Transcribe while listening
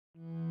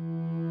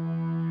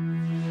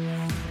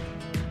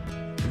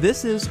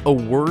This is A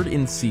Word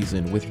in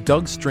Season with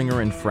Doug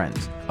Stringer and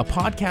Friends, a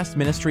podcast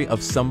ministry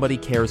of Somebody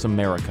Cares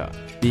America,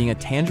 being a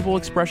tangible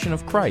expression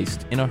of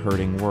Christ in a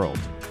hurting world.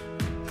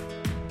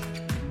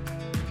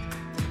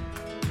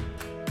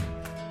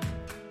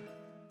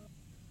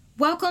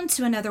 Welcome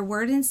to another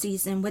Word in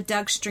Season with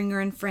Doug Stringer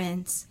and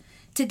Friends.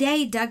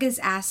 Today, Doug has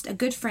asked a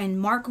good friend,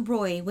 Mark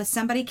Roy, with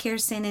Somebody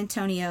Cares San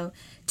Antonio,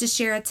 to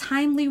share a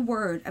timely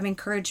word of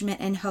encouragement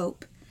and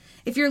hope.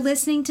 If you're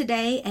listening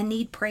today and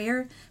need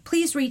prayer,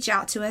 please reach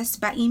out to us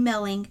by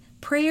emailing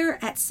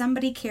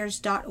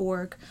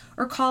prayer@somebodycares.org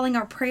or calling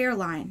our prayer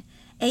line,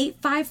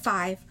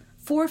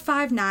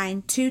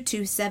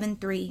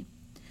 855-459-2273.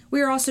 We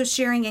are also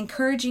sharing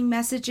encouraging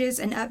messages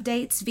and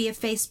updates via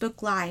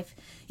Facebook Live.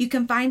 You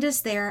can find us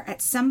there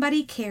at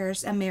Somebody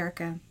Cares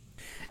America.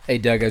 Hey,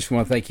 Doug, I just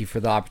want to thank you for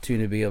the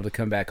opportunity to be able to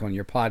come back on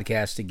your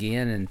podcast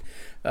again and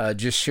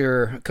just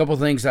share a couple of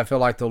things I feel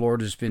like the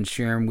Lord has been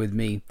sharing with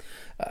me.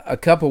 A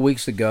couple of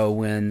weeks ago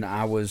when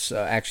I was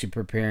actually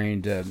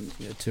preparing to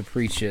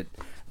preach at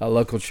a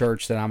local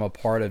church that I'm a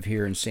part of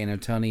here in San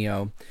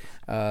Antonio,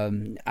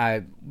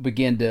 I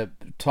began to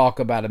talk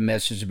about a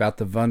message about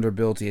the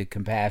vulnerability of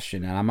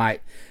compassion, and I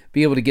might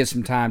be able to get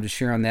some time to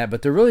share on that.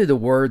 But the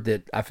word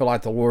that I feel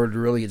like the Lord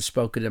really had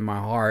spoken in my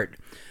heart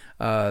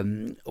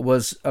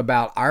was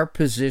about our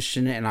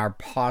position and our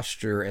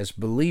posture as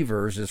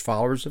believers, as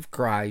followers of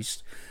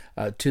Christ,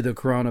 to the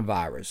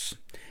coronavirus.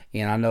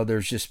 And I know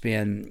there's just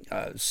been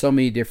so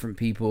many different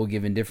people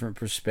giving different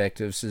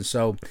perspectives, and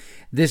so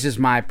this is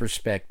my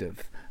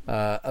perspective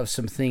of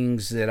some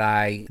things that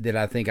I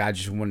think I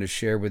just want to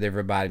share with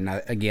everybody.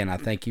 And I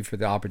thank you for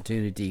the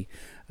opportunity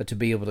to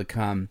be able to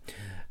come.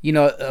 You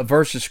know, a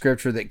verse of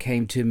scripture that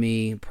came to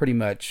me pretty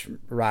much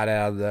right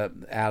out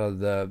of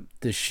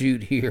the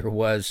chute here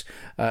was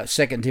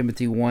 2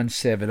 Timothy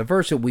 1:7, a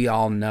verse that we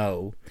all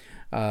know,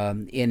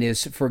 and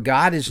is, "For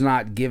God has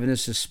not given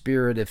us a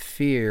spirit of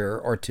fear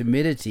or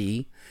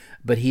timidity,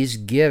 but He's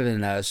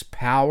given us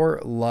power,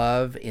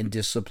 love, and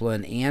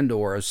discipline, and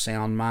or a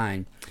sound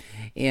mind."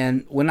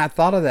 And when I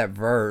thought of that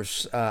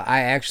verse, I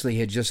actually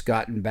had just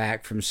gotten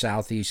back from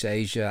Southeast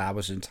Asia. I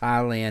was in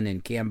Thailand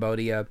and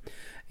Cambodia,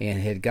 and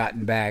had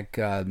gotten back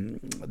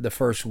the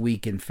first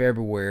week in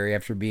February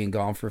after being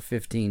gone for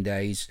 15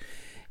 days.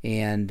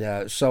 And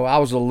so I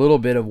was a little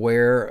bit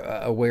aware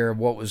of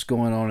what was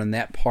going on in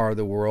that part of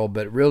the world,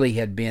 but really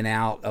had been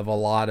out of a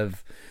lot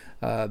of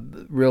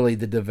really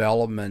the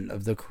development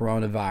of the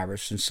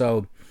coronavirus. And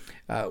so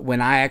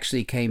when I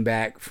actually came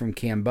back from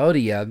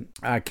Cambodia,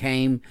 I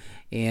came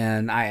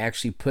and I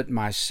actually put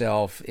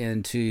myself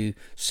into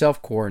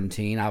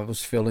self-quarantine. I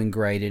was feeling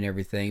great and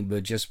everything,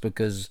 but just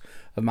because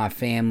of my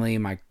family,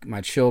 my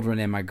children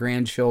and my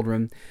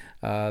grandchildren,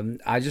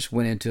 I just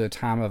went into a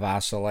time of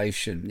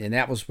isolation. And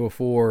that was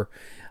before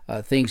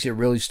things had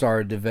really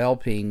started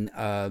developing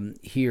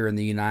here in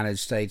the United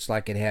States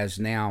like it has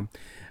now.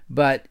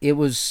 But it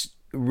was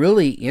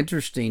really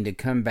interesting to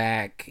come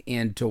back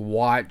and to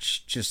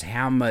watch just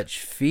how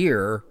much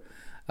fear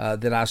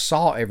that I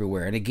saw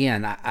everywhere. And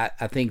again,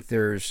 I think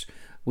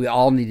we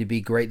all need to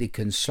be greatly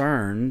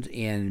concerned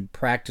and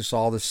practice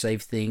all the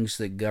safe things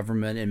that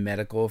government and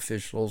medical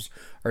officials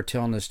are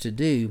telling us to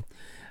do.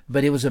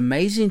 But it was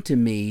amazing to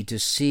me to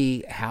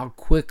see how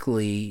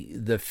quickly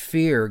the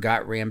fear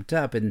got ramped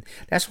up. And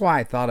that's why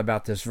I thought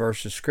about this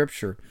verse of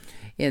scripture.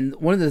 And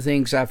one of the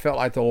things I felt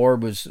like the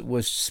Lord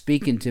was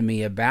speaking to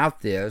me about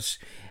this,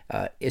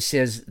 it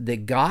says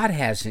that God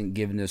hasn't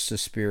given us the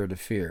spirit of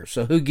fear.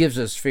 So who gives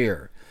us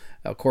fear?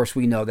 Of course,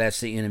 we know that's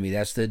the enemy.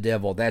 That's the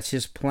devil. That's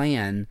his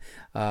plan,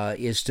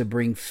 is to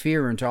bring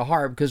fear into our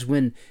heart. Because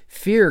when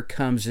fear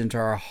comes into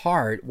our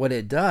heart, what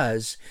it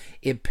does,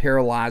 it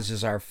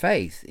paralyzes our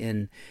faith.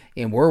 And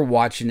we're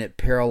watching it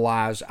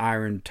paralyze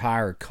our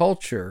entire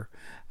culture.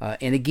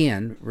 And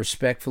again,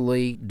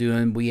 respectfully,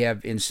 we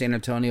have in San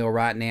Antonio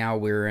right now,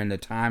 we're in a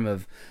time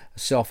of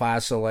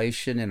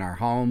self-isolation in our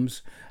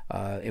homes,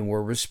 and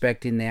we're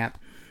respecting that.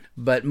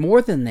 But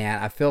more than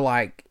that, I feel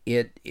like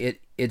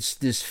it's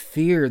this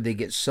fear that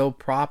gets so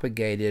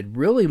propagated,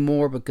 really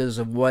more because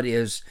of what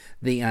is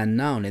the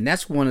unknown. And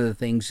that's one of the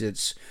things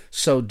that's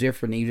so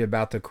different even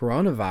about the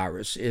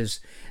coronavirus, is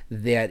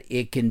that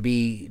it can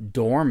be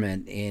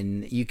dormant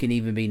and you can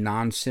even be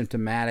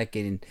non-symptomatic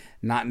and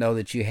not know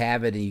that you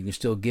have it, and you can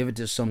still give it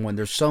to someone.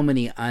 There's so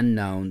many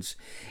unknowns,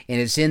 and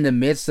it's in the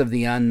midst of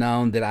the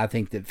unknown that I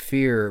think that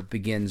fear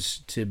begins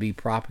to be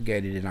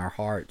propagated in our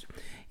heart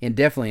and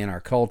definitely in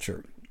our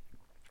culture.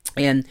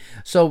 And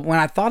so when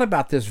I thought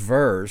about this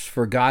verse,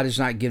 "For God has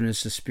not given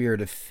us the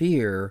spirit of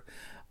fear,"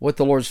 what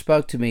the Lord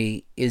spoke to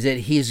me is that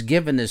He's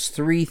given us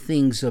three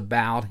things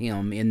about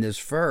Him in this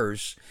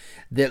verse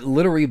that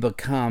literally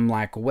become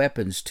like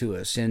weapons to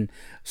us. And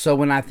so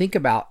when I think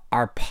about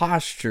our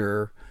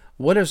posture,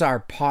 what is our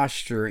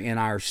posture in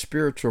our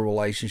spiritual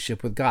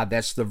relationship with God?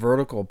 That's the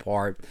vertical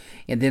part.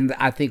 And then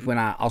I think when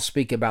I'll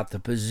speak about the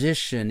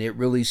position, it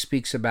really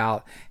speaks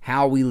about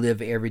how we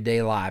live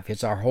everyday life.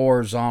 It's our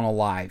horizontal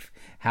life.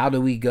 How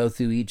do we go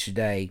through each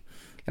day?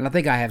 And I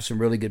think I have some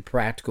really good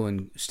practical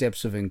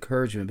steps of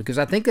encouragement, because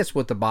I think that's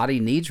what the body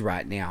needs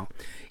right now,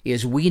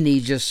 is we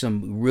need just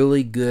some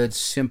really good,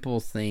 simple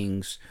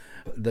things.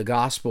 The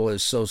gospel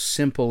is so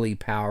simply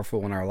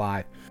powerful in our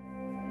life.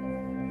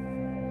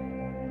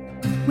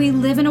 We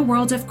live in a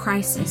world of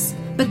crisis,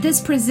 but this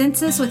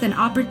presents us with an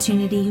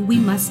opportunity we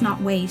must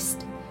not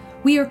waste.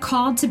 We are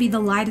called to be the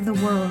light of the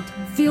world,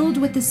 filled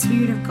with the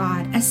Spirit of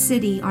God, a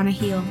city on a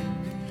hill.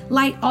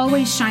 Light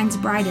always shines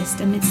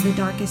brightest amidst the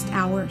darkest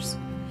hours.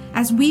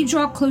 As we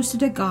draw closer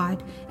to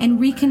God and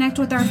reconnect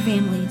with our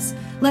families,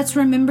 let's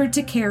remember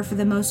to care for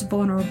the most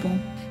vulnerable.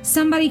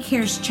 Somebody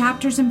Cares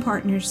chapters and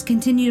partners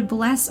continue to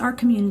bless our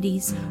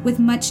communities with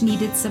much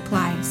needed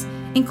supplies,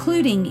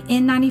 including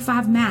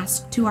N95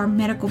 masks to our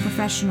medical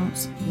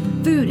professionals,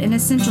 food and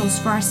essentials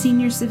for our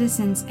senior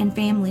citizens and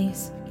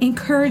families,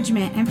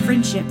 encouragement and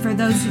friendship for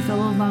those who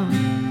feel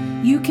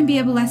alone. You can be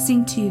a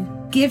blessing too.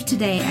 Give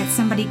today at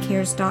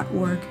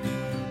somebodycares.org.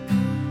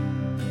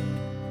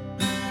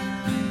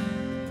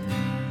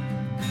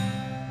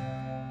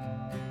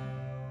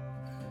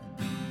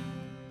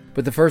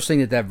 But the first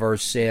thing that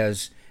verse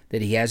says,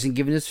 that he hasn't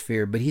given us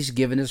fear, but he's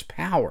given us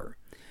power.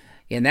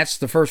 And that's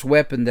the first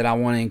weapon that I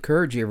want to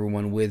encourage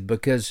everyone with,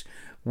 because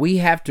we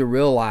have to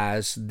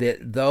realize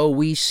that though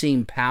we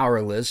seem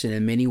powerless, and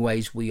in many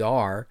ways we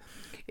are,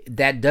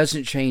 that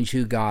doesn't change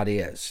who God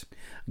is.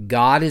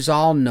 God is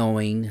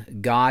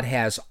all-knowing. God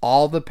has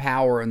all the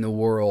power in the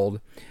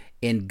world,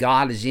 and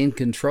God is in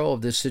control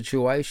of this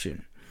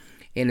situation.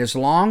 And as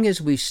long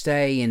as we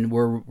stay and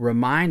we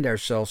remind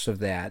ourselves of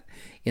that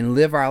and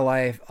live our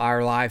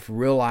life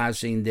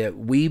realizing that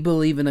we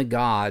believe in a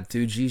God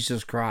through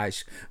Jesus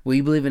Christ,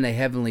 we believe in a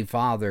Heavenly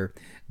Father,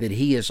 that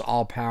He is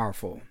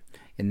all-powerful.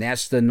 And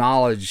that's the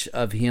knowledge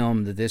of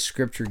Him that this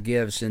Scripture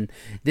gives. And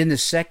then the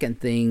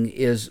second thing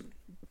is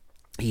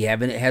He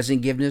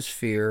hasn't given us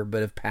fear,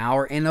 but of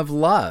power and of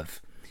love.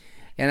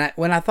 And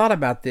when I thought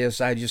about this,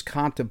 I just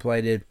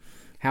contemplated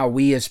how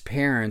we as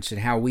parents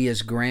and how we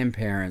as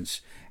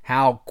grandparents,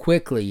 how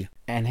quickly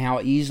and how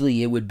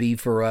easily it would be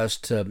for us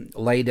to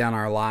lay down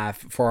our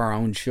life for our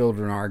own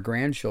children, our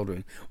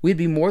grandchildren. We'd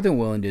be more than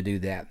willing to do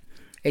that.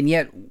 And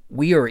yet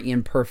we are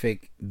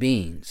imperfect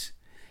beings.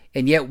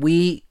 And yet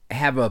we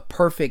have a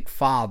perfect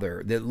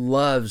Father that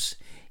loves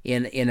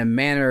in a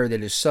manner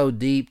that is so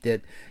deep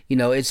that,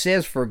 it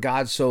says, for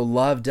God so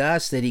loved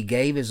us that He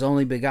gave His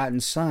only begotten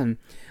Son.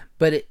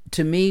 But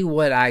to me,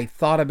 what I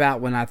thought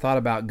about when I thought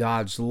about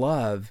God's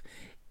love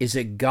is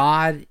that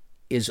God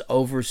is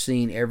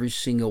overseeing every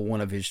single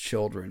one of His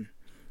children.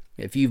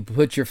 If you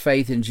put your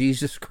faith in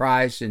Jesus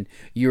Christ and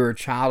you're a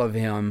child of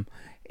Him,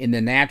 in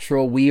the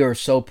natural, we are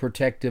so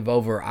protective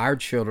over our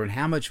children.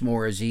 How much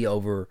more is He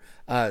over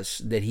us,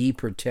 that He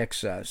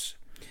protects us?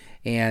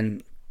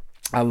 And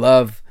I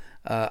love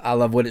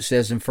what it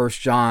says in 1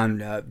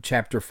 John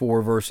chapter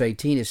 4, verse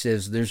 18. It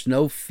says, there's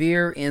no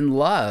fear in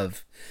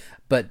love,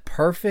 but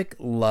perfect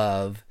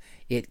love,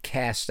 it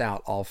casts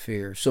out all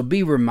fear. So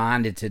be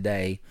reminded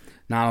today,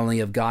 not only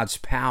of God's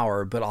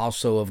power, but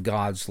also of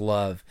God's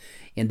love,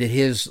 and that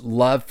His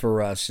love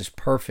for us is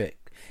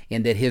perfect,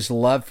 and that His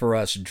love for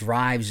us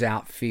drives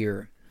out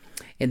fear.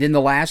 And then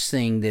the last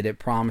thing that it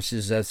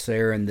promises us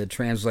there in the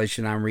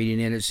translation I'm reading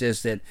in, it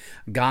says that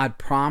God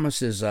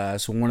promises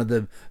us one of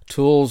the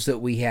tools that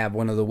we have,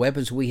 one of the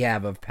weapons we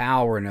have of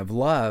power and of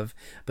love,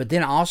 but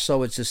then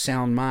also it's a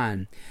sound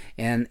mind.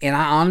 And I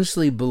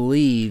honestly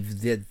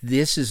believe that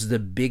this is the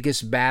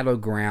biggest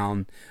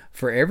battleground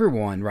for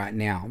everyone right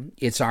now.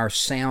 It's our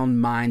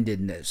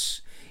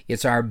sound-mindedness.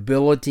 It's our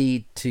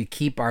ability to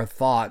keep our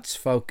thoughts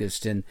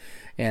focused. And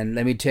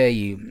let me tell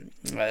you,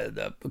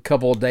 a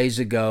couple of days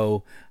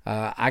ago,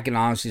 I can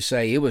honestly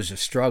say it was a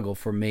struggle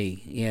for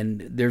me.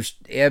 And there's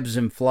ebbs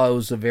and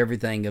flows of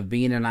everything, of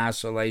being in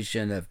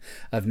isolation,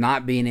 of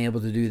not being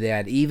able to do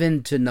that,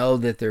 even to know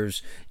that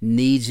there's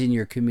needs in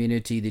your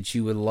community that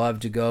you would love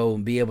to go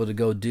and be able to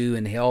go do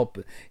and help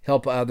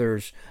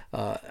others,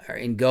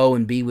 and go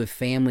and be with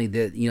family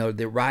that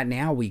that right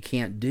now we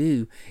can't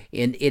do.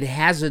 And it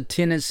has a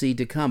tendency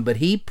to come, but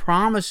He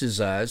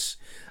promises us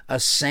a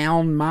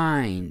sound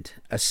mind,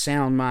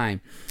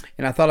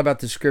 And I thought about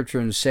the scripture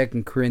in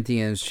 2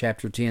 Corinthians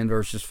chapter 10,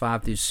 verses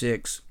 5 through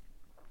 6.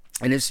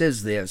 And it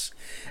says this,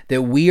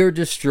 that we are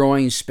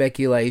destroying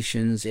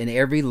speculations and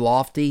every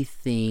lofty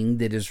thing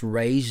that is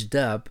raised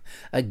up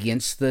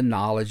against the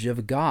knowledge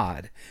of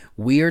God.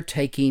 We are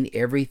taking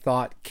every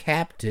thought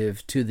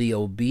captive to the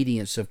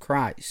obedience of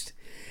Christ.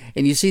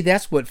 And you see,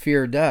 that's what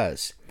fear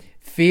does.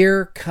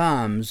 Fear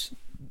comes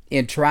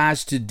and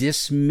tries to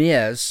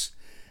dismiss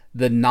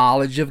the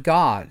knowledge of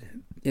God.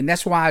 And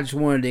that's why I just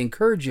wanted to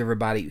encourage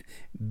everybody,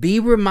 be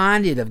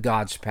reminded of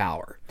God's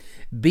power.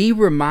 Be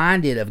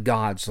reminded of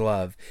God's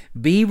love.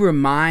 Be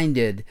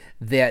reminded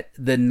that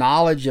the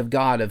knowledge of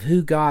God, of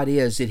who God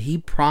is, that He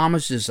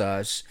promises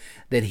us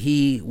that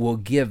He will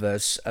give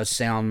us a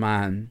sound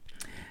mind.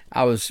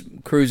 I was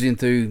cruising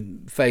through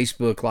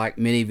Facebook like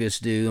many of us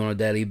do on a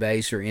daily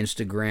basis, or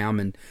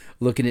Instagram, and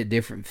looking at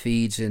different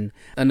feeds. And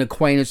an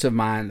acquaintance of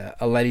mine,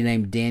 a lady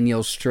named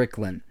Danielle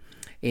Strickland,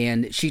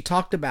 And she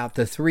talked about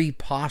the 3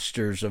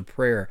 postures of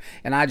prayer.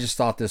 And I just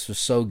thought this was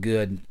so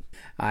good.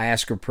 I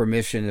asked her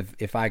permission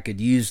if I could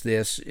use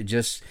this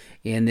just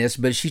in this.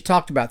 But she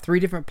talked about 3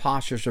 different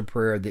postures of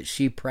prayer that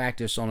she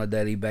practiced on a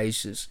daily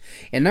basis.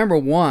 And number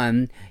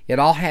 1, it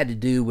all had to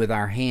do with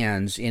our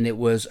hands, and it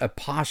was a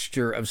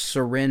posture of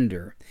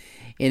surrender.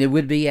 And it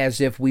would be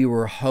as if we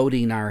were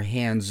holding our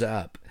hands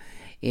up.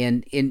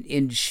 And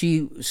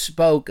she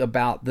spoke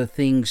about the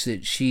things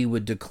that she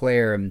would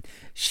declare, and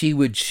she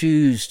would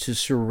choose to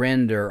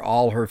surrender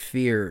all her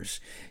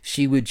fears.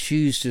 She would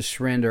choose to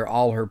surrender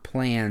all her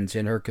plans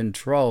and her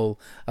control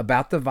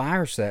about the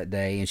virus that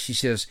day. And she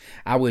says,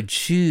 I would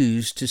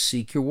choose to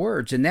seek your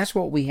words. And that's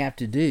what we have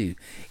to do,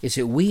 is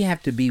that we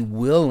have to be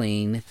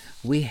willing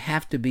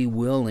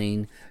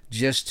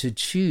just to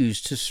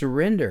choose to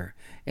surrender.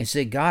 And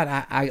say, God,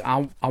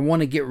 I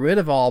want to get rid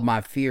of all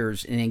my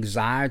fears and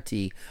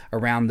anxiety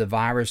around the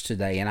virus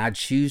today. And I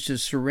choose to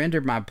surrender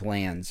my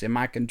plans and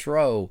my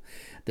control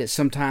that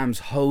sometimes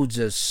holds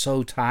us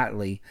so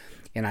tightly.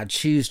 And I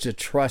choose to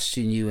trust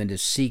in you and to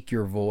seek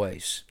your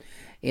voice.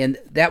 And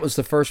that was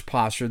the first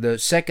posture. The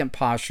second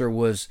posture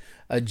was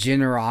a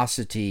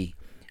generosity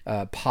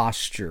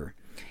posture.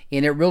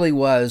 And it really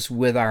was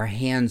with our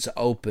hands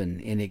open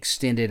and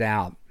extended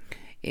out.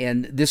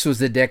 And this was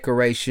the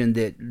declaration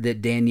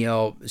that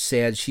Danielle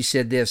said. She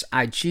said this,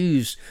 I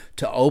choose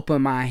to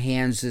open my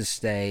hands this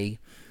day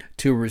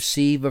to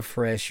receive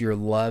afresh your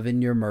love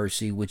and your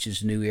mercy, which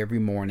is new every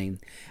morning.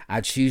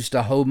 I choose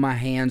to hold my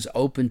hands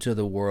open to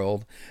the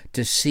world,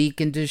 to seek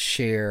and to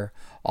share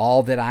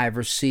all that I have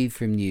received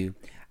from you.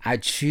 I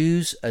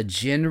choose a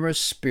generous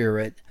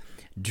spirit,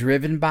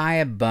 driven by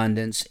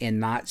abundance and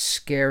not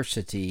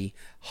scarcity,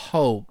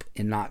 hope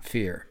and not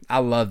fear. I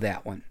love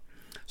that one.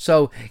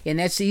 So, and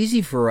that's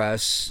easy for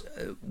us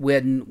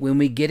when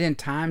we get in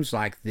times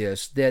like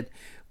this, that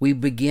we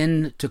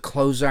begin to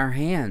close our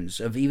hands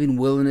of even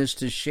willingness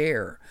to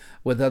share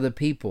with other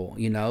people,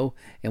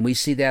 and we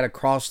see that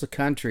across the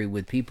country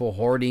with people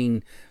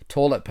hoarding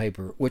toilet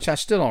paper, which I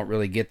still don't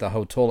really get the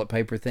whole toilet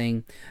paper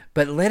thing.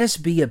 But let us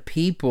be a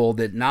people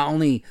that not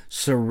only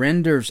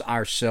surrenders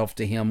ourselves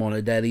to Him on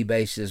a daily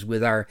basis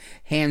with our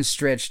hands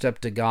stretched up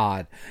to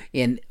God,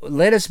 and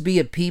let us be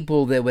a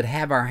people that would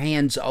have our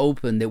hands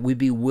open, that we'd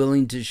be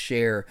willing to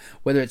share,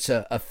 whether it's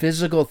a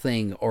physical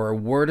thing or a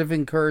word of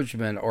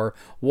encouragement or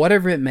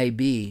whatever it may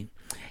be.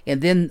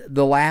 And then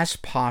the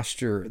last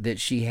posture that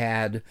she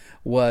had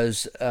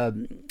was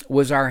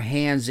our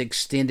hands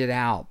extended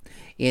out.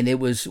 And it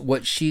was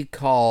what she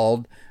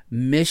called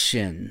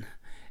mission,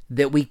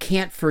 that we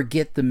can't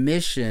forget the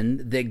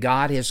mission that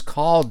God has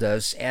called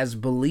us as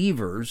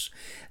believers,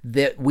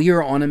 that we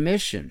are on a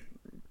mission.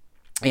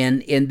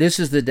 And this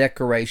is the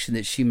declaration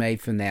that she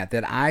made from that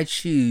I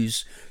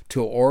choose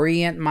to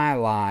orient my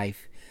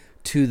life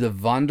to the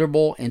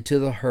vulnerable and to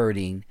the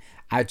hurting.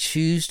 I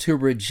choose to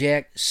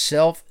reject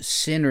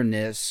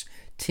self-centeredness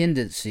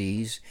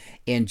tendencies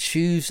and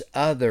choose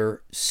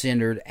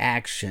other-centered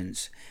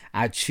actions.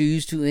 I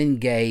choose to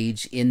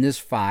engage in this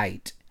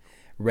fight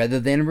rather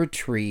than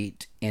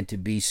retreat and to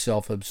be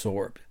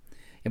self-absorbed.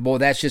 And boy,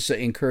 that's just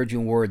an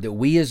encouraging word, that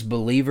we as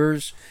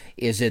believers,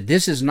 is that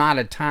this is not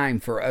a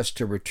time for us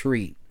to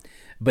retreat,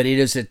 but it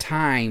is a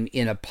time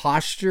in a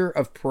posture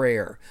of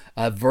prayer,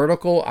 our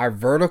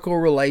vertical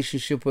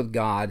relationship with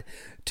God,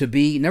 to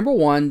be, number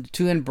one,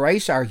 to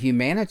embrace our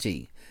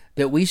humanity,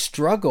 that we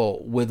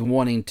struggle with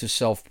wanting to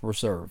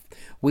self-preserve.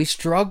 We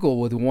struggle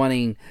with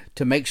wanting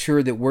to make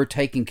sure that we're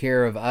taking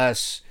care of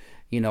us,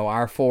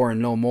 our 4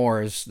 and no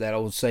more, as that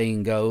old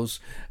saying goes.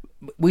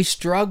 We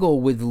struggle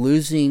with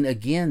losing,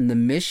 again, the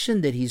mission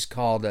that He's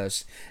called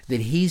us,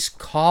 that He's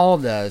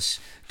called us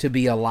to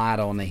be a light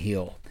on the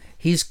hill.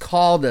 He's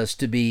called us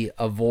to be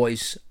a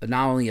voice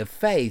not only of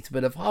faith,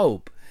 but of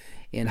hope.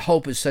 And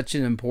hope is such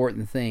an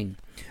important thing.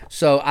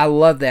 So I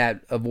love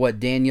that of what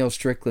Danielle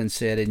Strickland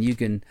said, and you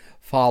can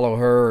follow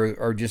her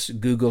or just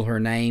Google her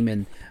name,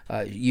 and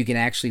you can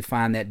actually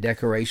find that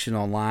declaration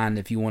online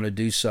if you want to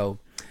do so.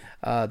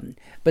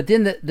 But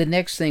then the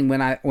next thing,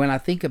 when I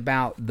think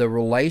about the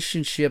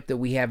relationship that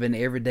we have in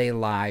everyday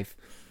life,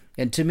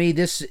 and to me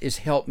this has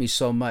helped me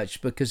so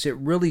much because it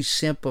really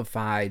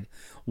simplified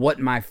what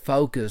my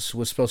focus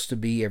was supposed to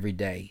be every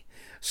day.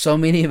 So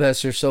many of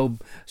us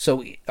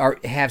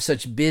have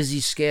such busy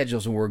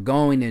schedules, and we're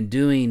going and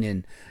doing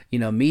and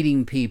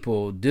meeting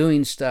people,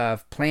 doing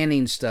stuff,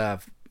 planning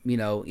stuff,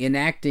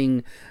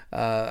 enacting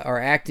or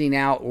acting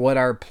out what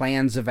our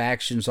plans of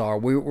actions are.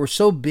 We're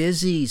so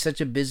busy, such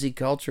a busy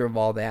culture of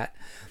all that.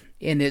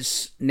 And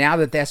it's now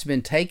that that's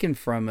been taken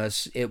from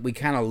us, we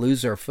kind of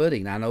lose our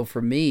footing. I know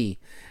for me,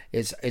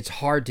 it's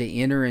hard to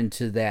enter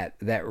into that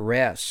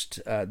rest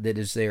that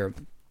is there.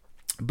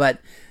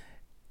 But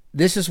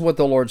this is what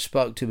the Lord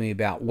spoke to me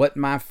about, what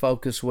my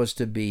focus was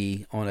to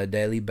be on a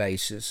daily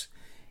basis.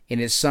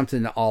 And it's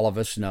something that all of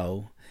us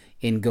know.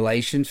 In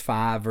Galatians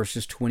 5,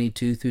 verses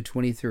 22 through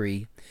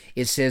 23,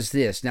 it says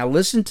this. Now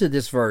listen to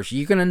this verse.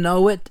 You're going to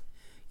know it.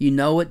 You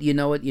know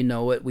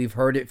it. We've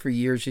heard it for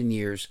years and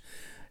years.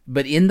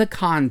 But in the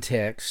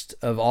context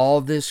of all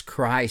this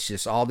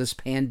crisis, all this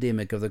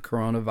pandemic of the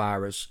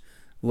coronavirus,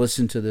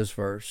 listen to this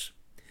verse.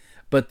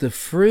 But the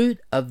fruit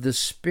of the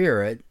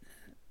Spirit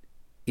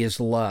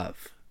is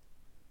love.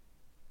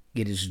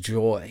 It is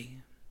joy.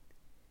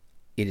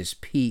 It is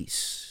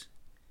peace.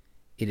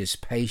 It is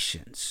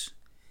patience.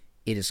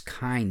 It is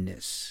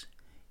kindness.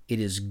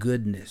 It is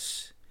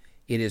goodness.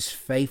 It is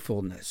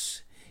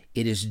faithfulness.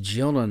 It is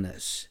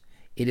gentleness.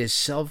 It is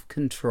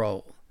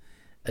self-control.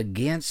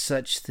 Against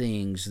such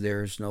things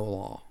there is no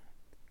law.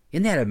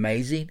 Isn't that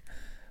amazing?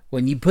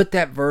 When you put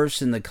that verse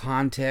in the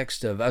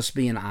context of us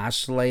being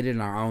isolated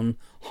in our own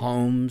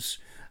homes,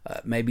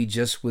 maybe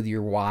just with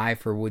your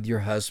wife or with your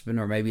husband,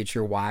 or maybe it's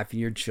your wife and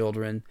your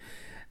children,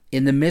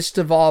 in the midst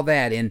of all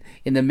that, in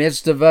the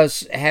midst of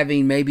us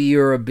having, maybe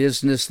you're a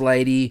business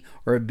lady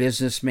or a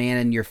businessman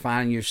and you're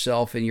finding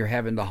yourself and you're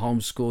having to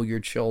homeschool your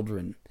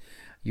children.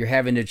 You're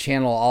having to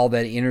channel all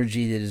that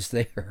energy that is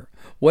there.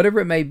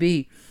 Whatever it may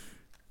be,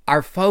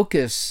 our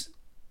focus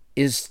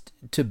is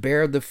to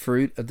bear the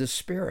fruit of the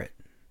Spirit.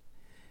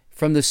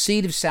 From the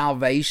seed of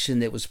salvation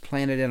that was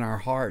planted in our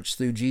hearts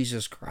through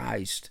Jesus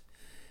Christ,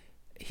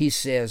 he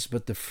says,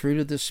 but the fruit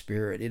of the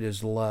Spirit, it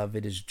is love,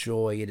 it is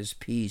joy, it is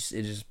peace,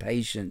 it is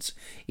patience,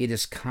 it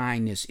is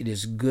kindness, it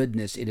is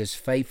goodness, it is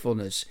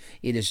faithfulness,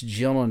 it is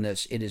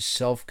gentleness, it is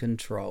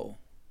self-control.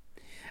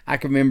 I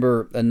can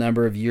remember a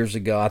number of years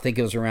ago, I think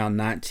it was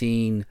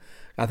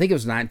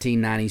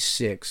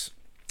 1996,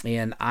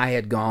 and I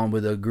had gone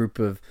with a group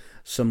of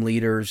some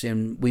leaders,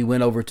 and we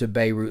went over to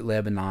Beirut,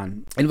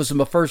 Lebanon. And it was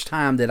the first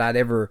time that I'd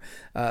ever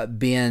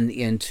been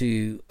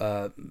into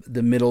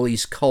the Middle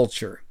East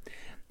culture.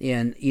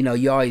 And, you know,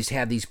 you always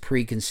have these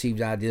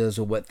preconceived ideas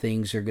of what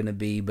things are going to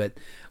be. But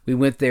we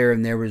went there,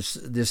 and there was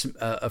this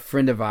a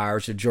friend of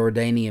ours, a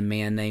Jordanian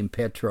man named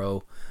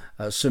Petro,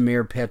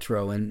 Samir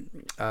Petro, and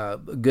a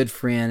good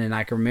friend. And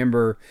I can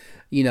remember,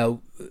 you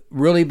know,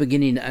 really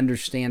beginning to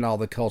understand all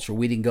the culture.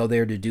 We didn't go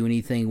there to do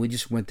anything. We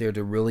just went there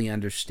to really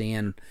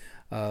understand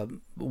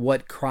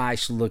what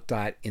Christ looked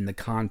at in the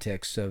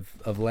context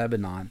of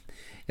Lebanon.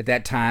 At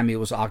that time, it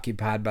was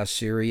occupied by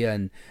Syria,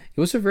 and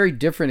it was a very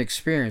different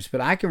experience.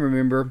 But I can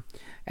remember,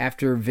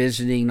 after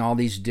visiting all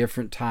these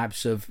different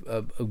types of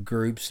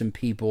groups and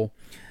people,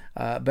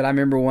 but I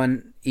remember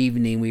one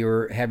evening we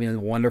were having a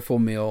wonderful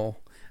meal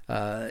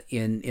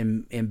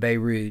in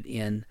Beirut,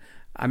 and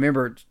I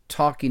remember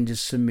talking to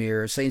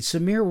Samir, saying,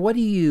 Samir, what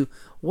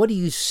do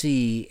you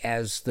see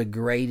as the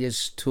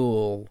greatest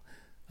tool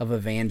of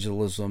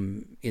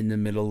evangelism in the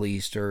Middle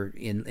East or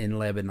in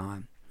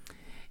Lebanon?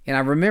 And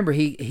I remember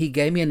he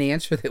gave me an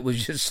answer that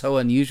was just so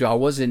unusual. I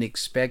wasn't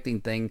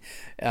expecting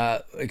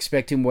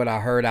what I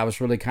heard. I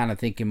was really kind of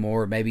thinking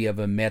more maybe of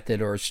a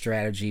method or a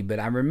strategy. But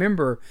I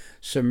remember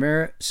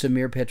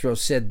Samir Petro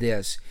said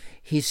this.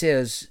 He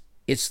says,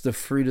 it's the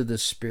fruit of the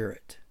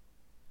Spirit.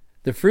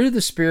 The fruit of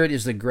the Spirit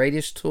is the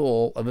greatest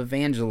tool of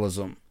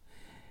evangelism.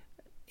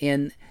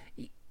 And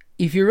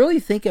if you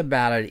really think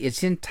about it,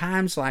 it's in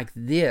times like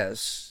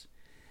this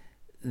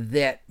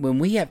that when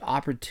we have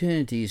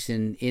opportunities,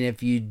 and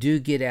if you do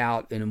get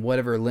out and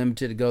whatever,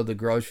 limited to go to the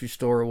grocery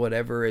store or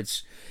whatever,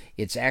 it's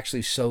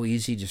actually so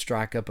easy to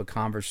strike up a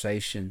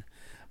conversation.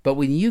 But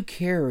when you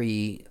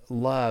carry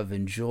love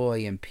and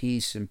joy and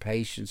peace and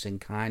patience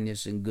and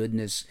kindness and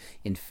goodness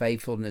and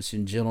faithfulness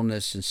and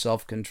gentleness and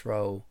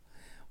self-control,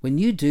 when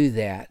you do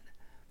that,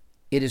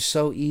 it is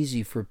so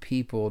easy for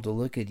people to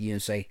look at you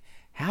and say,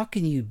 how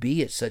can you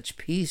be at such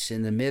peace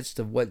in the midst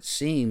of what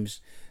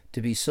seems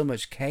to be so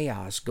much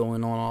chaos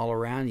going on all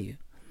around you?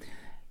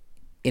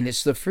 And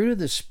it's the fruit of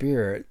the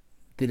Spirit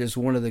that is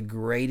one of the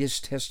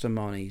greatest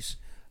testimonies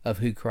of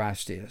who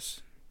Christ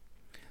is.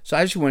 So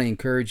I just want to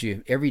encourage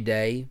you every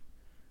day,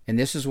 and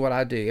this is what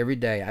I do every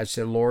day. I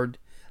say, Lord,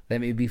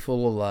 let me be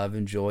full of love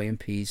and joy and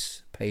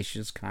peace,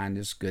 patience,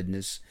 kindness,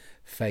 goodness,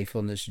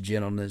 faithfulness,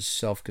 gentleness,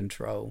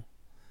 self-control.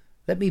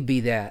 Let me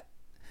be that.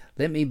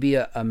 Let me be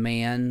a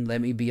man.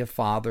 Let me be a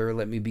father.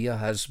 Let me be a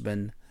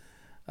husband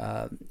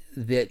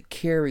that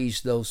carries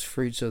those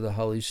fruits of the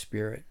Holy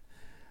Spirit,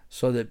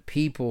 so that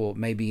people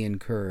may be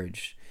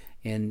encouraged,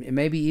 and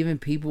maybe even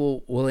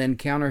people will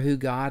encounter who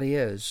God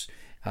is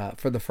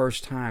for the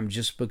first time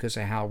just because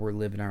of how we're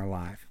living our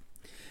life.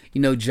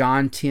 You know,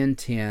 John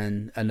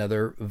 10:10,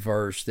 another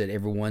verse that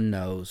everyone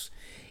knows,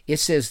 it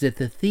says that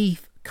the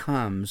thief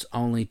comes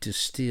only to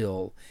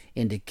steal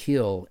and to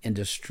kill and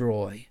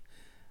destroy.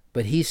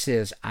 But he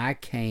says, I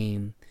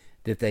came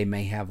that they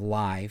may have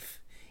life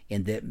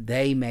and that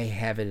they may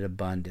have it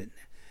abundant.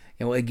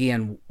 And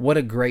again, what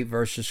a great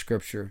verse of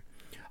Scripture.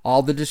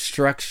 All the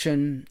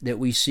destruction that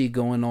we see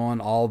going on,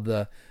 all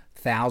the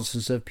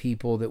thousands of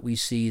people that we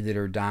see that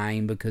are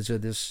dying because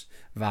of this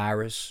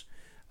virus,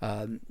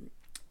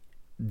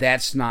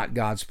 that's not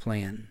God's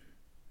plan.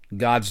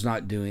 God's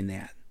not doing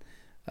that.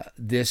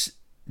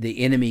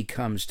 The enemy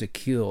comes to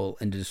kill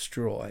and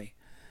destroy.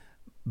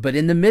 But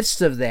in the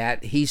midst of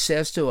that, he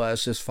says to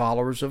us as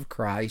followers of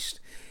Christ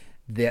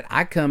that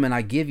I come and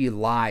I give you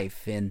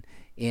life, and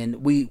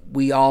And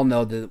we all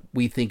know that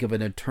we think of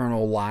an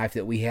eternal life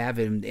that we have,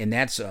 and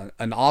that's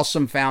an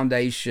awesome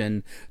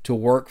foundation to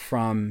work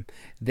from,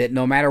 that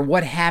no matter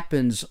what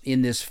happens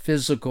in this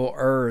physical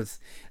earth,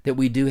 that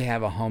we do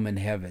have a home in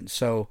heaven.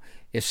 So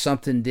if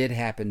something did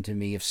happen to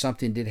me, if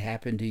something did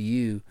happen to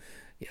you,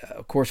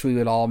 of course we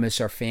would all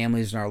miss our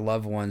families and our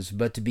loved ones,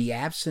 but to be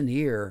absent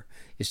here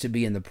is to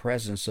be in the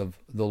presence of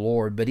the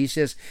Lord. But he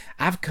says,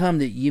 I've come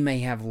that you may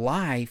have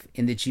life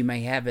and that you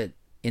may have it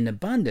in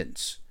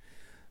abundance.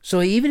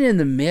 So even in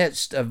the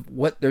midst of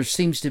what there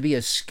seems to be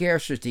a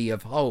scarcity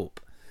of hope,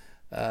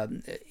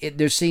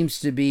 there seems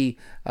to be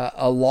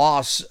a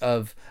loss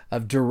of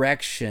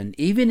direction,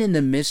 even in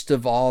the midst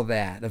of all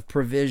that, of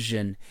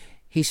provision,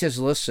 he says,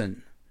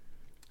 listen,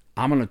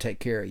 I'm going to take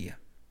care of you.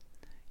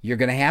 You're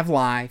going to have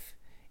life,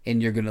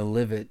 and you're going to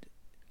live it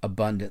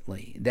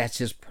abundantly. That's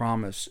his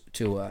promise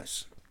to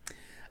us.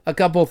 A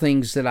couple of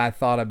things that I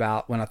thought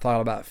about when I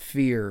thought about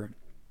fear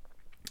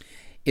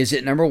is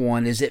that, number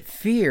one, is that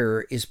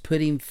fear is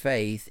putting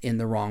faith in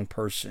the wrong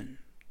person.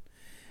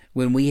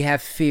 When we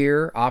have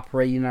fear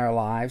operating in our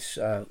lives,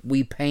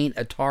 we paint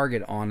a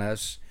target on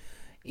us,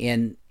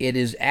 and it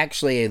is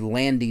actually a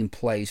landing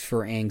place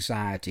for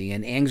anxiety.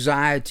 And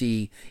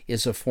anxiety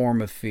is a form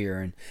of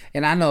fear.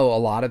 And I know a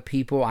lot of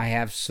people, I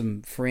have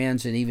some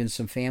friends and even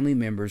some family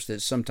members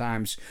that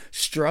sometimes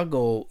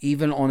struggle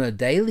even on a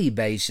daily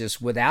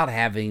basis without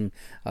having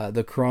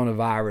the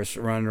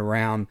coronavirus running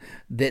around,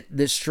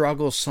 that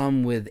struggle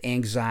some with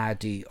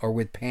anxiety or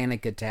with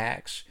panic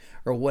attacks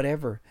or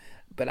whatever.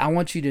 But I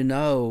want you to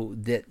know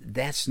that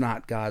that's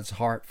not God's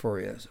heart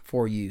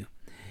for you.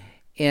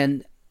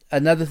 And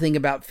another thing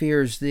about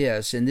fear is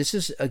this, and this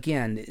is,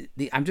 again,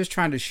 I'm just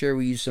trying to share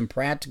with you some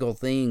practical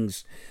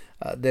things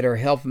that are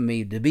helping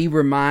me to be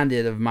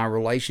reminded of my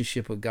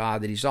relationship with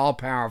God, that he's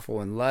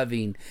all-powerful and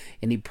loving,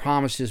 and he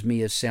promises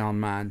me a sound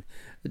mind.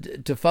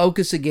 To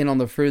focus again on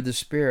the fruit of the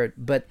Spirit,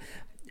 but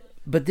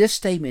this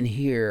statement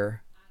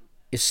here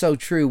is so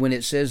true when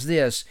it says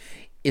this,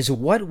 is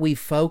what we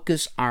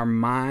focus our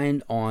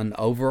mind on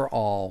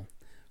overall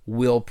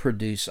will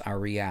produce our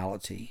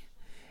reality.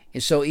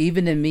 And so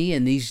even in me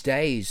in these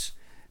days,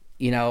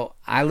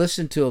 I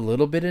listen to a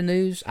little bit of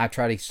news. I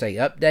try to stay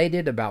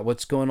updated about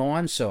what's going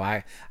on. So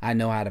I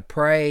know how to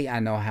pray. I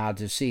know how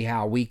to see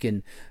how we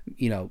can,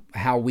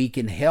 how we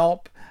can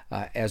help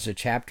as a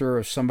chapter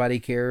of Somebody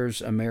Cares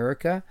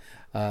America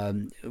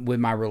with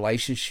my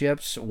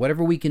relationships,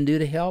 whatever we can do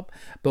to help.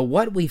 But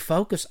what we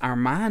focus our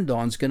mind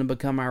on is going to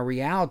become our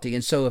reality.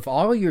 And so if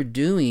all you're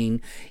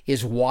doing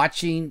is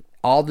watching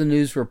all the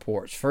news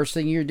reports, first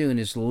thing you're doing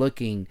is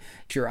looking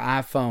at your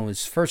iPhone,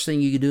 it's the first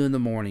thing you do in the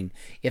morning.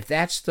 If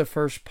that's the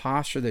first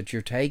posture that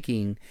you're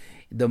taking,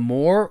 the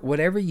more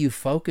whatever you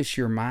focus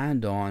your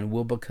mind on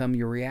will become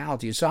your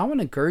reality. So I want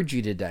to encourage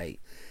you today,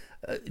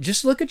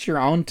 just look at your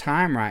own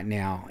time right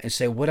now and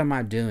say, what am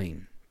I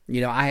doing?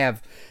 I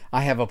have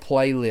a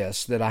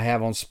playlist that I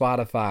have on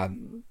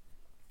Spotify,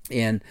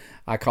 and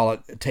I call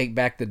it Take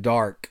Back the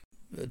Dark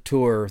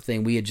tour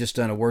thing. We had just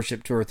done a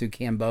worship tour through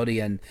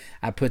Cambodia, and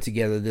I put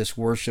together this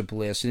worship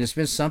list, and it's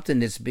been something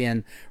that's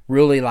been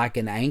really like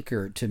an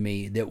anchor to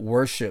me, that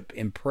worship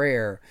and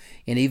prayer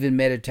and even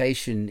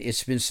meditation,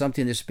 it's been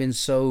something that's been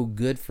so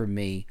good for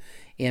me.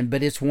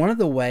 But it's one of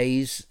the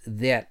ways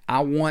that I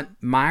want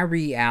my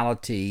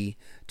reality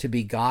to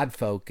be God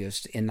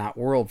focused and not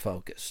world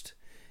focused.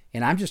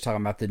 And I'm just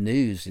talking about the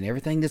news and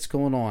everything that's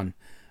going on.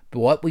 But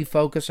what we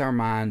focus our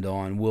mind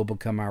on will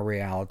become our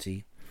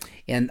reality.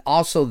 And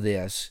also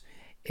this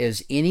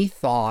is, any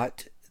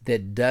thought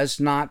that does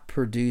not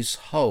produce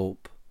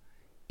hope,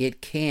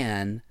 it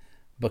can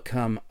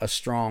become a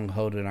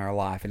stronghold in our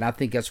life. And I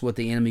think that's what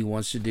the enemy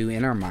wants to do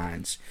in our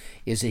minds,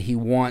 is that he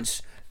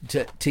wants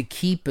to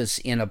keep us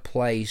in a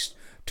place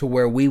to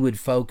where we would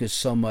focus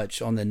so much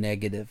on the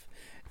negative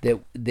that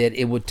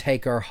it would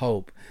take our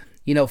hope.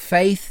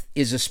 Faith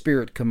is a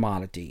spirit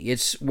commodity.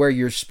 It's where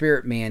your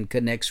spirit man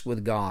connects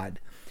with God.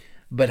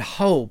 But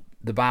hope,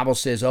 the Bible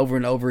says over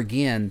and over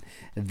again,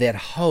 that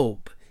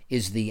hope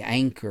is the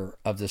anchor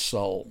of the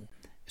soul.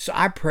 So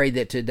I pray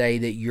that today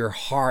that your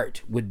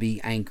heart would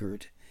be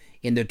anchored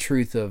in the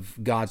truth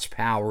of God's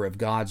power, of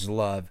God's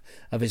love,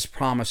 of his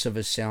promise of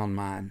a sound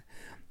mind.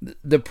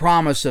 The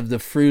promise of the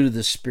fruit of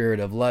the Spirit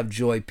of love,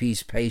 joy,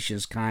 peace,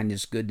 patience,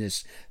 kindness,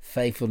 goodness,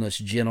 faithfulness,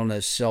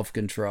 gentleness,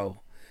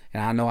 self-control.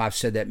 And I know I've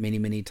said that many,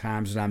 many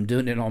times, and I'm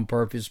doing it on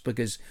purpose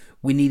because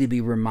we need to be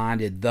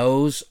reminded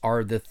those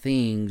are the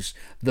things,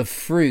 the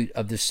fruit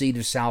of the seed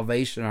of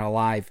salvation in our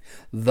life.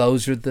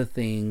 Those are the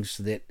things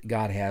that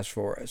God has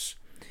for us.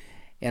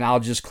 And I'll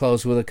just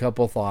close with a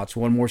couple thoughts.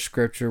 One more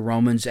scripture,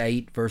 Romans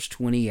 8, verse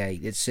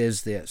 28. It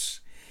says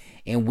this,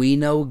 and we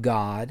know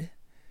God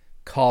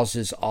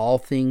causes all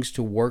things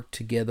to work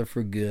together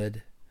for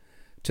good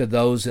to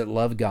those that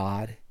love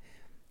God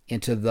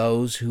and to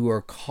those who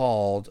are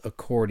called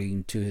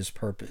according to his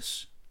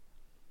purpose.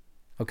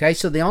 Okay,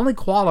 so the only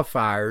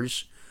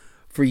qualifiers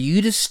for you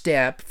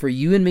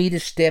and me to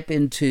step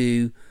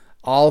into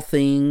all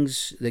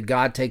things, that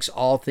God takes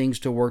all things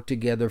to work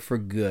together for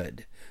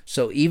good,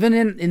 So even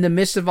in the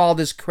midst of all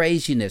this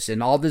craziness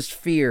and all this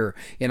fear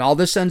and all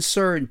this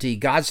uncertainty,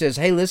 God says,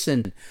 hey,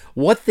 listen,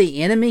 what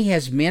the enemy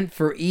has meant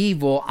for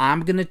evil,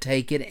 I'm going to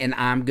take it and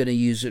I'm going to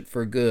use it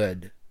for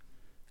good.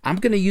 I'm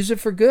going to use it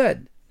for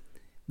good.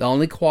 The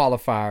only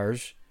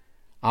qualifiers,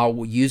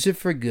 I'll use it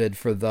for good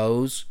for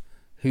those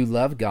who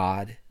love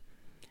God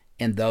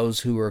and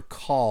those who are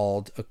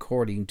called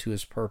according to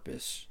his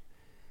purpose.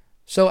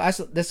 So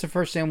that's the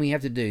first thing we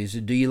have to do is,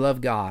 do you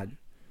love God?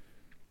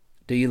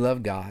 Do you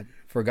love God?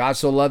 For God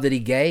so loved that he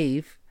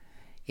gave,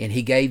 and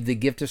he gave the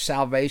gift of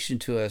salvation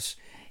to us.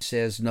 It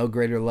says, no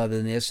greater love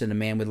than this, and a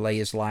man would lay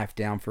his life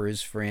down for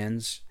his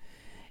friends.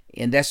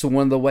 And that's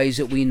one of the ways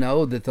that we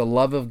know that the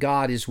love of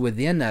God is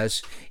within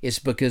us, is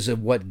because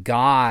of what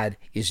God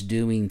is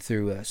doing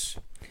through us.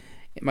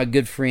 My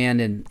good friend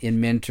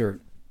and mentor,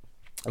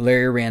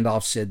 Larry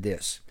Randolph, said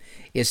this.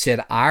 It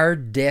said, our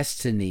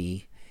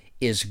destiny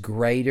is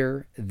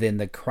greater than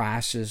the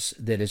crisis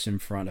that is in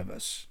front of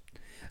us.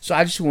 So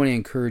I just want to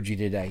encourage you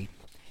today.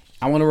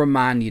 I want to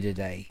remind you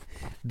today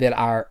that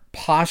our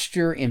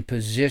posture and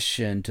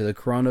position to the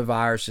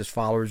coronavirus as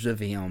followers of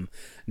him,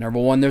 number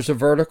one, there's a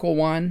vertical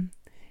one,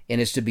 and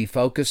it's to be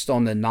focused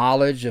on the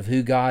knowledge of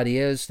who God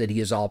is, that he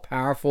is all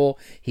powerful,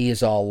 he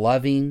is all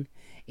loving,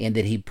 and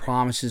that he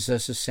promises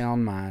us a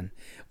sound mind.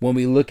 When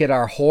we look at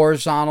our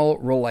horizontal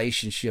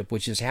relationship,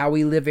 which is how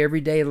we live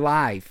everyday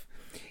life,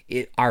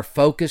 our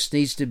focus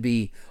needs to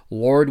be,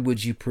 Lord,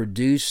 would you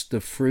produce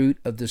the fruit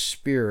of the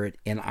Spirit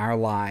in our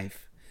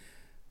life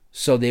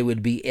so that it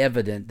would be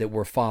evident that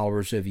we're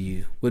followers of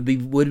you? Would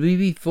we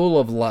be full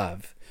of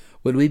love?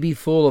 Would we be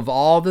full of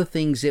all the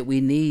things that we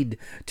need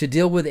to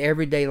deal with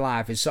everyday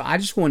life? And so I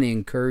just want to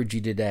encourage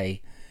you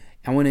today.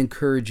 I want to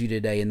encourage you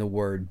today in the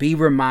Word. Be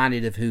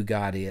reminded of who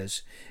God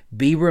is.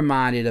 Be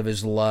reminded of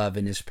his love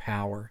and his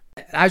power.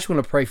 I just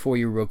want to pray for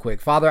you real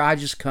quick. Father, I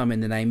just come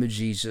in the name of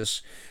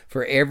Jesus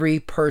for every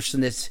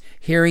person that's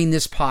hearing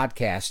this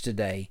podcast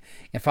today.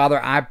 And Father,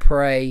 I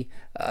pray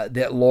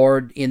that,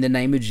 Lord, in the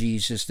name of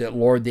Jesus, that,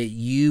 Lord, that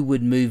you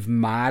would move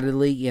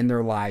mightily in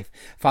their life.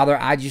 Father,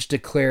 I just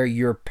declare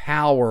your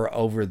power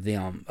over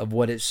them, of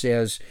what it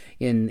says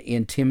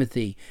in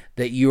Timothy,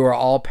 that you are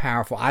all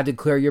powerful. I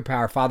declare your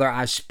power. Father,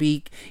 I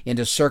speak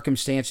into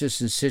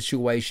circumstances and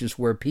situations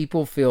where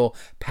people feel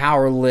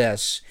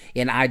powerless,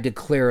 and I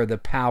declare the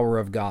power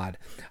of God.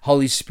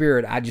 Holy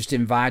Spirit, I just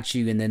invite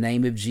you in the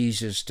name of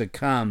Jesus to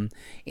come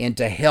and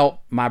to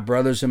help my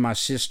brothers and my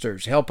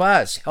sisters. Help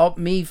us. Help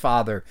me,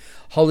 Father.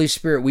 Holy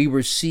Spirit, we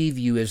receive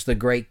you as the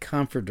great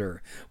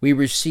comforter. We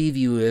receive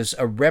you as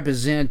a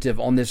representative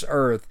on this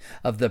earth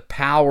of the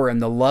power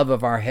and the love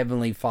of our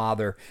Heavenly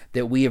Father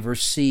that we have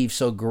received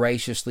so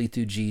graciously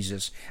through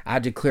Jesus. I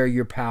declare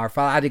your power.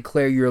 Father, I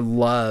declare your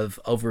love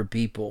over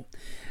people.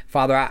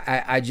 Father,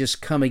 I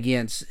just come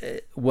against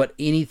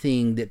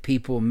anything that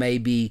people may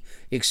be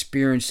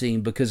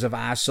experiencing because of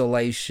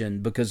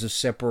isolation, because of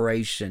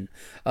separation,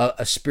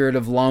 a spirit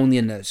of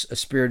loneliness, a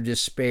spirit of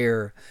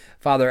despair.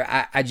 Father,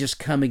 I just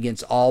come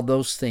against all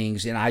those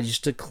things, and I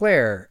just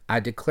declare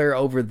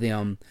over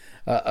them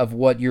of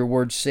what your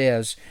word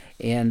says,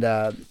 and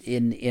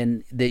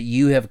in that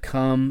you have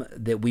come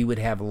that we would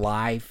have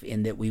life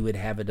and that we would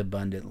have it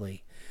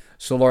abundantly.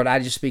 So, Lord, I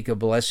just speak a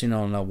blessing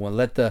on no one.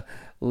 Let the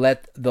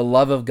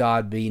love of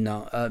God be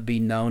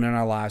known in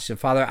our lives. And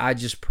Father, I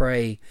just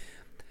pray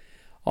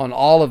on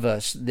all of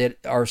us that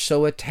are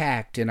so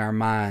attacked in our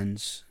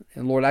minds.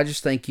 And Lord, I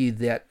just thank you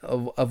that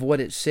of what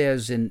it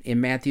says in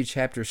Matthew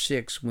chapter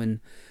 6 when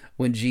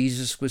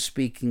Jesus was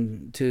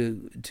speaking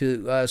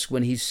to us,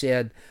 when he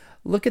said,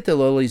 look at the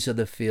lilies of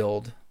the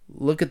field,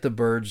 look at the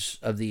birds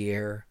of the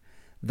air.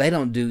 They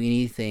don't do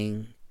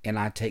anything, and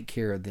I take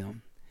care of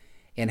them.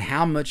 And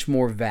how much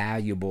more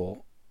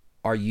valuable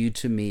are you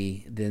to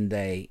me than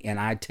they? And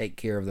I take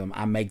care of them.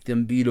 I make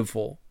them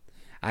beautiful.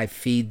 I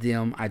feed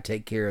them. I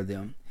take care of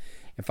them.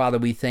 And Father,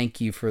 we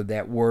thank you for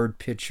that word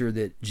picture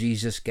that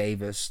Jesus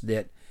gave us,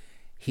 that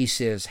he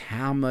says,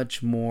 how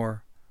much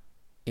more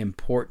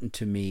important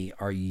to me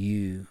are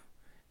you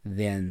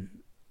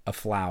than a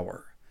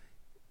flower,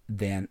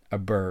 than a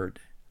bird?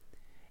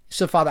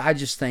 So Father, I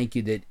just thank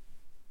you that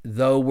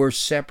though we're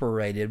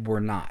separated, we're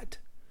not.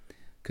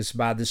 Because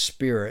by the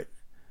Spirit,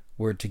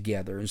 we're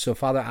together. And so,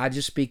 Father, I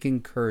just speak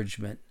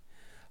encouragement.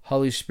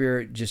 Holy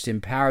Spirit, just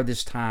empower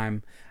this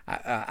time.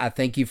 I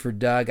thank you for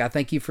Doug. I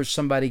thank you for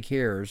Somebody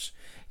Cares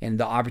and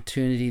the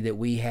opportunity that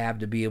we have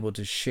to be able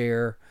to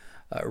share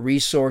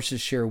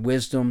resources, share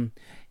wisdom.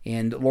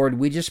 And Lord,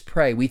 we just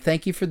pray. We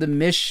thank you for the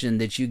mission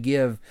that you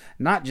give,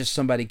 not just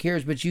Somebody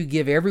Cares, but you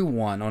give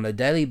everyone on a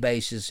daily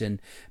basis,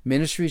 and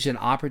ministries and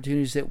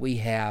opportunities that we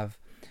have.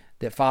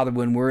 That, Father,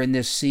 when we're in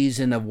this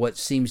season of what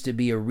seems to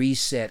be a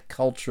reset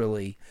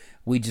culturally,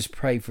 we just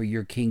pray for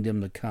your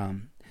kingdom to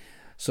come.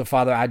 So,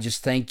 Father, I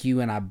just thank you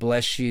and I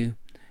bless you,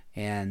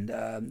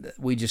 and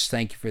we just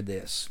thank you for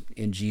this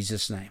in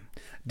Jesus' name.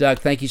 Doug,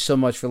 thank you so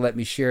much for letting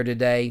me share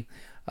today.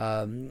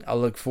 I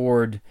look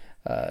forward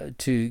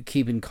to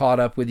keeping caught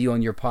up with you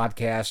on your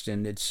podcast,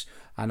 and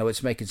I know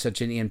it's making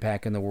such an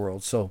impact in the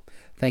world. So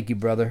thank you,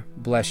 brother.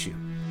 Bless you.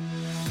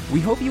 We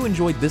hope you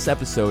enjoyed this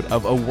episode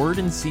of A Word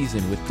in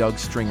Season with Doug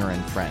Stringer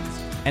and Friends,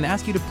 and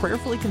ask you to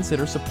prayerfully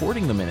consider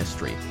supporting the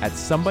ministry at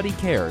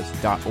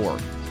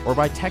somebodycares.org or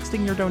by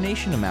texting your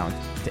donation amount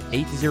to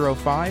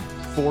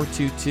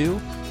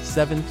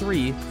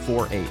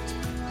 805-422-7348.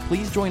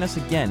 Please join us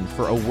again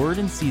for A Word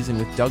in Season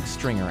with Doug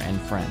Stringer and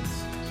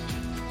Friends.